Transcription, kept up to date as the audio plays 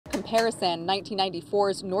comparison,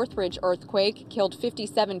 1994's Northridge earthquake killed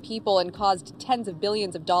 57 people and caused tens of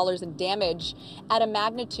billions of dollars in damage at a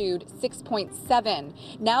magnitude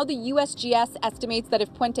 6.7. Now the USGS estimates that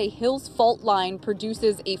if Puente Hill's fault line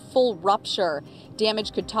produces a full rupture,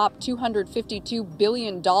 damage could top $252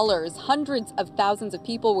 billion. Hundreds of thousands of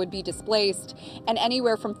people would be displaced, and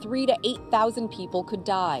anywhere from 3,000 to 8,000 people could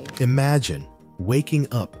die. Imagine waking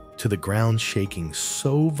up to the ground shaking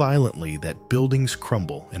so violently that buildings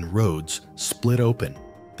crumble and roads split open.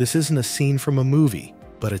 This isn't a scene from a movie,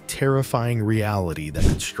 but a terrifying reality that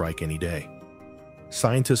could strike any day.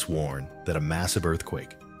 Scientists warn that a massive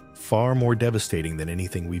earthquake, far more devastating than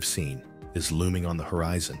anything we've seen, is looming on the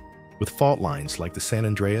horizon, with fault lines like the San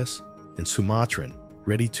Andreas and Sumatran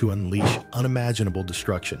ready to unleash unimaginable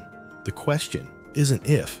destruction. The question isn't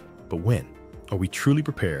if, but when. Are we truly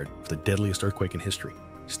prepared for the deadliest earthquake in history?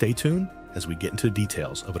 Stay tuned as we get into the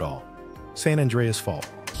details of it all. San Andreas Fault.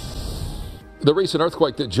 The recent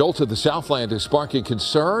earthquake that jolted the Southland is sparking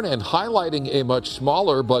concern and highlighting a much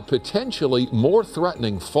smaller but potentially more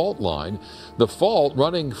threatening fault line. The fault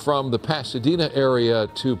running from the Pasadena area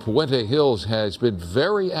to Puente Hills has been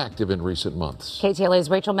very active in recent months. KTLA's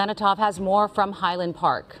Rachel Menitoff has more from Highland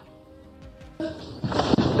Park.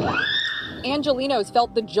 Angelenos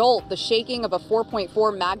felt the jolt, the shaking of a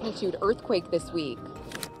 4.4 magnitude earthquake this week.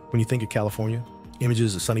 When you think of California,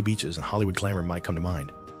 images of sunny beaches and Hollywood glamour might come to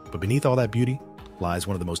mind. But beneath all that beauty lies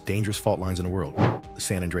one of the most dangerous fault lines in the world, the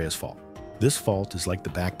San Andreas Fault. This fault is like the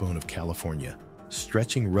backbone of California,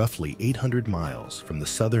 stretching roughly 800 miles from the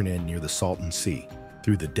southern end near the Salton Sea,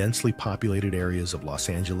 through the densely populated areas of Los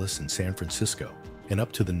Angeles and San Francisco, and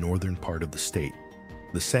up to the northern part of the state.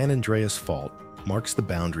 The San Andreas Fault marks the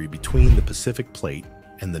boundary between the Pacific Plate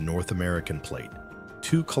and the North American Plate,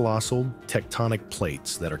 two colossal tectonic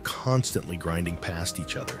plates that are constantly grinding past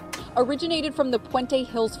each other. Originated from the Puente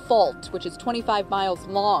Hills Fault, which is 25 miles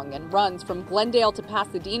long and runs from Glendale to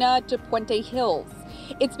Pasadena to Puente Hills.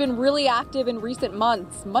 It's been really active in recent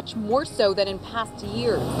months, much more so than in past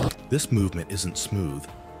years. This movement isn't smooth.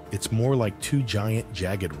 It's more like two giant,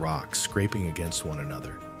 jagged rocks scraping against one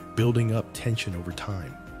another, building up tension over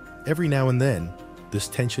time. Every now and then, this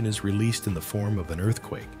tension is released in the form of an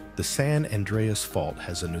earthquake. The San Andreas Fault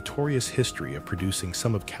has a notorious history of producing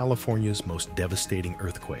some of California's most devastating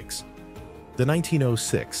earthquakes. The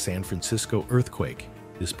 1906 San Francisco earthquake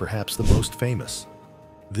is perhaps the most famous.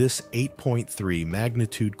 This 8.3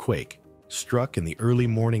 magnitude quake struck in the early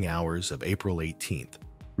morning hours of April 18th,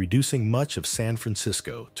 reducing much of San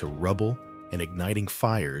Francisco to rubble and igniting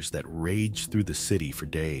fires that raged through the city for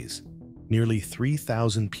days. Nearly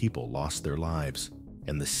 3,000 people lost their lives,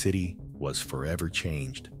 and the city was forever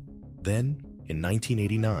changed. Then, in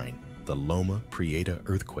 1989, the Loma Prieta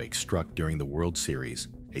earthquake struck during the World Series,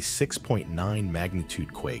 a 6.9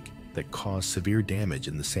 magnitude quake that caused severe damage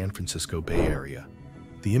in the San Francisco Bay Area.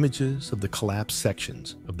 The images of the collapsed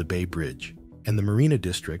sections of the Bay Bridge and the Marina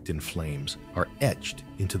District in flames are etched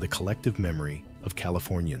into the collective memory of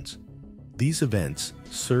Californians. These events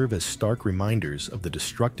serve as stark reminders of the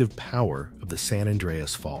destructive power of the San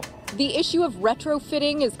Andreas Fault. The issue of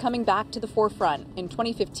retrofitting is coming back to the forefront. In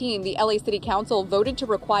 2015, the LA City Council voted to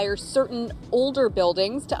require certain older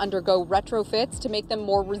buildings to undergo retrofits to make them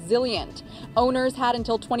more resilient. Owners had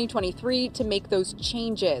until 2023 to make those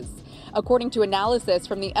changes. According to analysis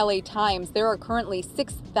from the LA Times, there are currently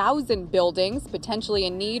 6,000 buildings potentially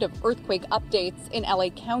in need of earthquake updates in LA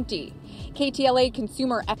County. KTLA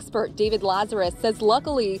consumer expert David Lazarus says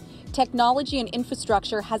luckily, technology and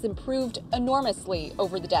infrastructure has improved enormously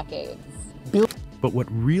over the decades. But what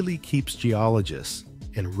really keeps geologists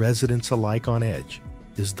and residents alike on edge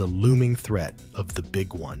is the looming threat of the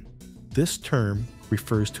big one. This term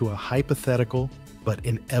refers to a hypothetical but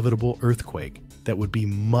inevitable earthquake that would be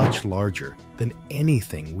much larger than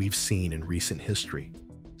anything we've seen in recent history.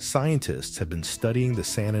 Scientists have been studying the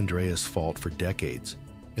San Andreas Fault for decades,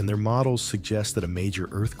 and their models suggest that a major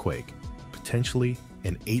earthquake, potentially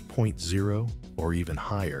an 8.0 or even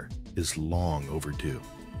higher, is long overdue.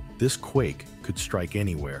 This quake could strike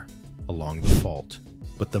anywhere along the fault,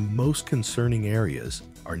 but the most concerning areas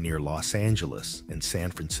are near Los Angeles and San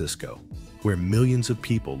Francisco, where millions of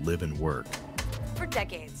people live and work. For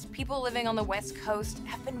decades, people living on the West Coast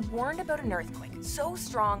have been warned about an earthquake so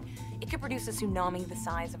strong it could produce a tsunami the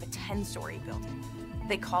size of a 10-story building.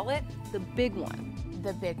 They call it The big one.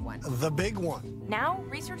 the big one. The big one. Now,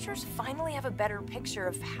 researchers finally have a better picture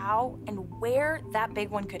of how and where that big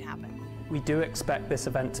one could happen. We do expect this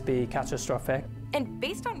event to be catastrophic. And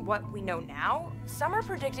based on what we know now, some are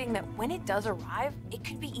predicting that when it does arrive, it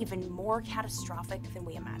could be even more catastrophic than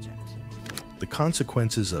we imagined. The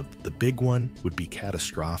consequences of the big one would be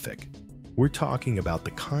catastrophic. We're talking about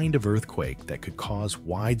the kind of earthquake that could cause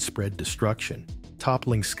widespread destruction,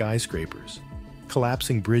 toppling skyscrapers,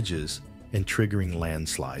 collapsing bridges, and triggering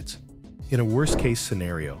landslides. In a worst-case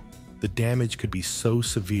scenario, the damage could be so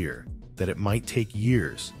severe that it might take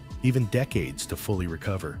years, even decades, to fully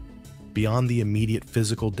recover. Beyond the immediate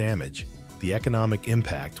physical damage, the economic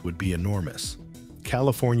impact would be enormous.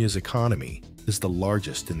 California's economy is the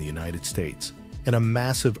largest in the United States, and a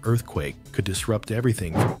massive earthquake could disrupt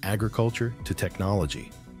everything from agriculture to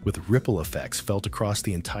technology, with ripple effects felt across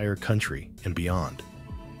the entire country and beyond.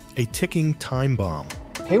 A ticking time bomb.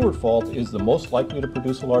 Hayward Fault is the most likely to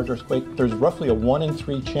produce a large earthquake. There's roughly a 1 in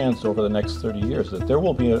 3 chance over the next 30 years that there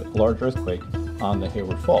will be a large earthquake on the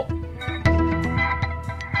Hayward Fault.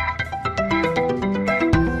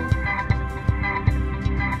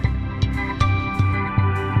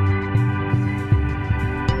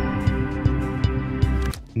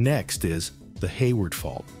 Next is the Hayward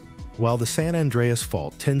Fault. While the San Andreas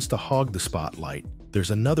Fault tends to hog the spotlight, there's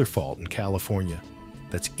another fault in California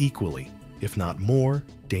that's equally, if not more,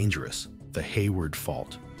 dangerous: the Hayward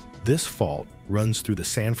Fault. This fault runs through the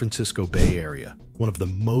San Francisco Bay Area, one of the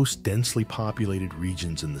most densely populated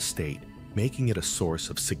regions in the state, making it a source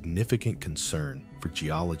of significant concern for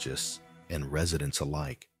geologists and residents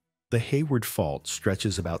alike. The Hayward Fault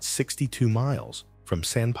stretches about 62 miles from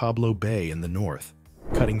San Pablo Bay in the north,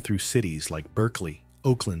 cutting through cities like Berkeley,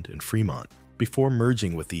 Oakland, and Fremont, before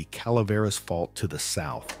merging with the Calaveras Fault to the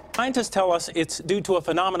south. Scientists tell us it's due to a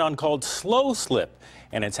phenomenon called slow slip,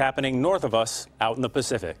 and it's happening north of us out in the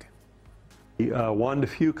Pacific. The Juan de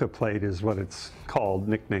Fuca plate is what it's called,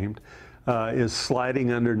 nicknamed, is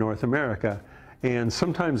sliding under North America. And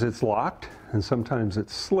sometimes it's locked, and sometimes it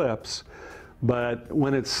slips. But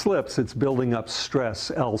when it slips, it's building up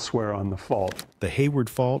stress elsewhere on the fault. The Hayward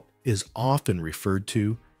Fault is often referred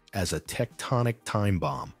to as a tectonic time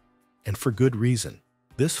bomb, and for good reason.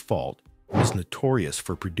 This fault is notorious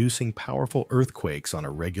for producing powerful earthquakes on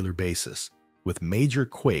a regular basis, with major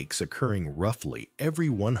quakes occurring roughly every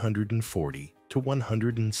 140 to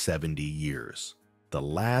 170 years. The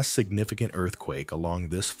last significant earthquake along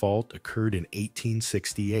this fault occurred in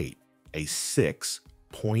 1868, a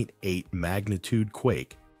 6.8 magnitude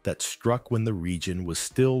quake that struck when the region was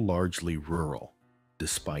still largely rural.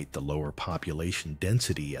 Despite the lower population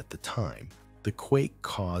density at the time, the quake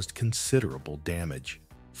caused considerable damage,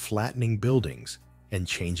 flattening buildings and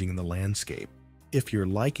changing the landscape. If you're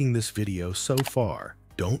liking this video so far,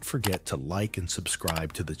 don't forget to like and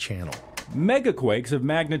subscribe to the channel. Megaquakes of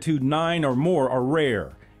magnitude 9 or more are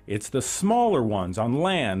rare. It's the smaller ones on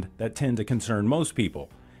land that tend to concern most people.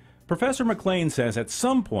 Professor McLean says at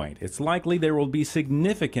some point it's likely there will be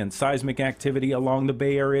significant seismic activity along the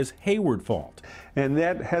Bay Area's Hayward Fault. And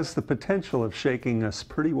that has the potential of shaking us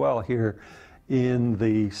pretty well here in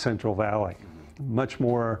the Central Valley, much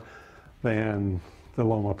more than the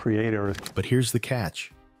Loma Prieta. But here's the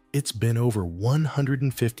catch. It's been over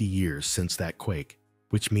 150 years since that quake,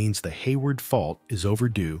 which means the Hayward Fault is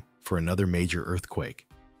overdue for another major earthquake.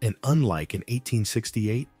 And unlike in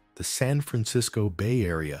 1868, the San Francisco Bay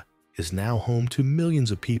Area is now home to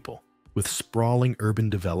millions of people, with sprawling urban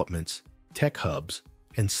developments, tech hubs,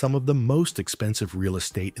 and some of the most expensive real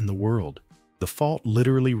estate in the world. The fault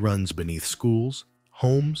literally runs beneath schools,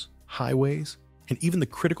 homes, highways, and even the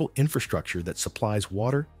critical infrastructure that supplies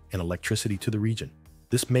water and electricity to the region.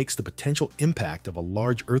 This makes the potential impact of a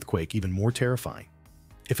large earthquake even more terrifying.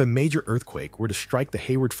 If a major earthquake were to strike the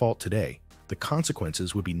Hayward Fault today, the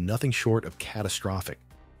consequences would be nothing short of catastrophic.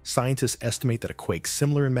 Scientists estimate that a quake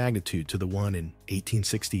similar in magnitude to the one in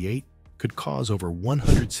 1868 could cause over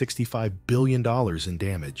 $165 billion in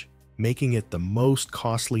damage, making it the most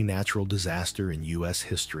costly natural disaster in U.S.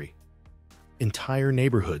 history. Entire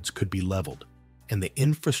neighborhoods could be leveled, and the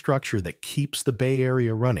infrastructure that keeps the Bay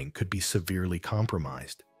Area running could be severely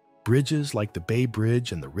compromised. Bridges like the Bay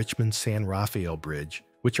Bridge and the Richmond-San Rafael Bridge,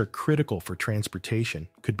 which are critical for transportation,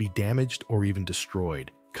 could be damaged or even destroyed,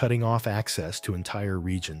 cutting off access to entire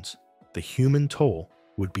regions. The human toll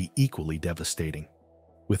would be equally devastating.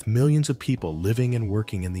 With millions of people living and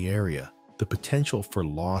working in the area, the potential for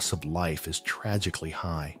loss of life is tragically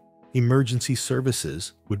high. Emergency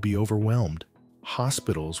services would be overwhelmed.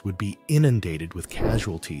 Hospitals would be inundated with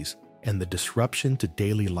casualties, and the disruption to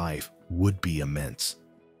daily life would be immense.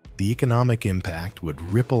 The economic impact would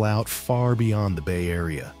ripple out far beyond the Bay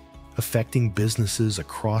Area, affecting businesses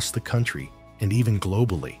across the country and even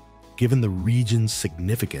globally, given the region's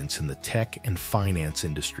significance in the tech and finance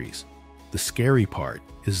industries. The scary part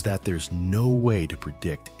is that there's no way to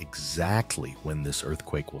predict exactly when this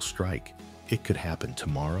earthquake will strike. It could happen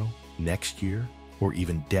tomorrow, next year, or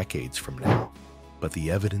even decades from now. But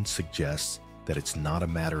the evidence suggests that it's not a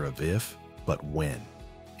matter of if, but when.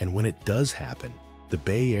 And when it does happen, the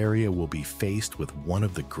Bay Area will be faced with one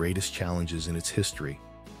of the greatest challenges in its history: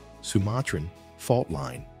 Sumatran Fault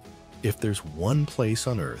Line. If there's one place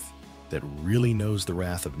on Earth that really knows the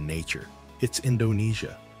wrath of nature, it's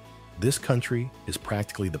Indonesia. This country is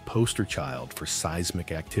practically the poster child for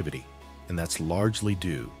seismic activity, and that's largely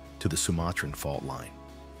due to the Sumatran Fault Line.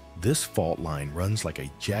 This fault line runs like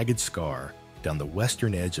a jagged scar down the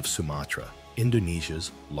western edge of Sumatra,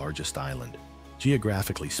 Indonesia's largest island.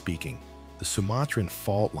 Geographically speaking, the Sumatran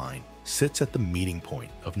Fault Line sits at the meeting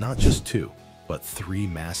point of not just two, but three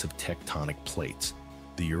massive tectonic plates: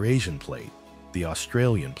 the Eurasian Plate, the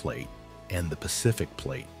Australian Plate, and the Pacific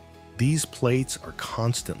Plate. These plates are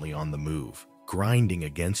constantly on the move, grinding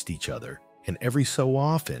against each other, and every so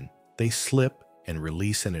often, they slip and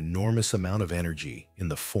release an enormous amount of energy in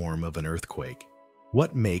the form of an earthquake.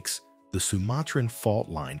 What makes the Sumatran Fault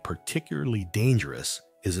Line particularly dangerous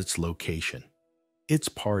is its location. It's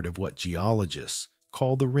part of what geologists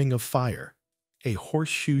call the Ring of Fire, a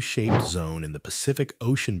horseshoe-shaped zone in the Pacific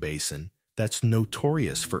Ocean basin that's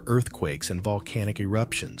notorious for earthquakes and volcanic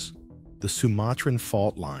eruptions. The Sumatran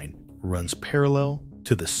Fault Line runs parallel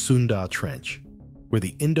to the Sunda Trench, where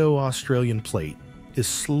the Indo-Australian Plate is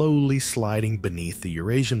slowly sliding beneath the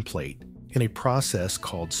Eurasian Plate in a process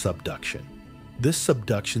called subduction. This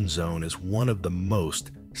subduction zone is one of the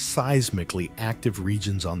most seismically active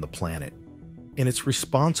regions on the planet, and it's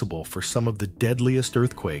responsible for some of the deadliest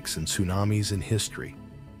earthquakes and tsunamis in history.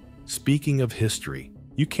 Speaking of history,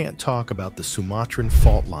 you can't talk about the Sumatran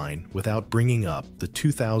Fault Line without bringing up the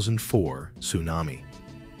 2004 tsunami.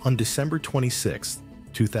 On December 26,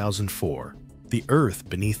 2004, the Earth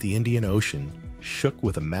beneath the Indian Ocean shook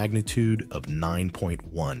with a magnitude of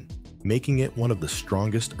 9.1, making it one of the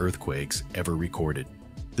strongest earthquakes ever recorded.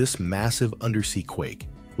 This massive undersea quake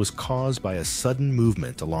was caused by a sudden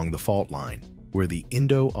movement along the fault line, where the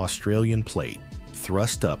Indo-Australian Plate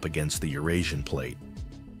thrust up against the Eurasian Plate.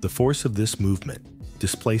 The force of this movement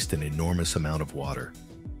displaced an enormous amount of water,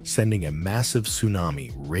 sending a massive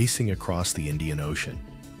tsunami racing across the Indian Ocean.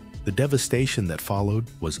 The devastation that followed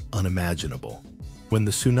was unimaginable. When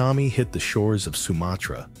the tsunami hit the shores of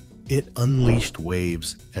Sumatra, it unleashed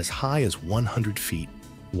waves as high as 100 feet,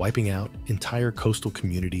 wiping out entire coastal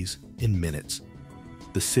communities in minutes.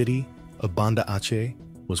 The city of Banda Aceh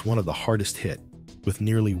was one of the hardest hit, with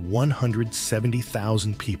nearly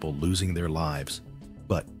 170,000 people losing their lives.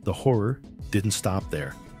 But the horror didn't stop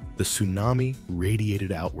there. The tsunami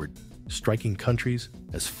radiated outward, striking countries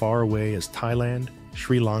as far away as Thailand,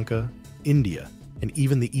 Sri Lanka, India, and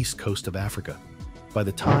even the east coast of Africa. By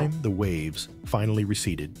the time the waves finally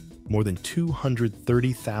receded, more than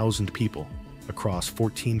 230,000 people across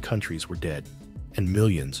 14 countries were dead, and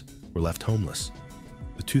millions were left homeless.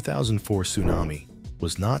 The 2004 tsunami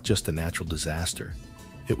was not just a natural disaster,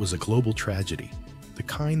 it was a global tragedy, the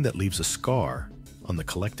kind that leaves a scar on the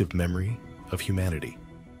collective memory of humanity.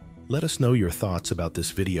 Let us know your thoughts about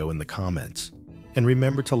this video in the comments, and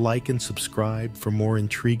remember to like and subscribe for more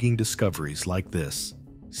intriguing discoveries like this.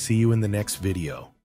 See you in the next video.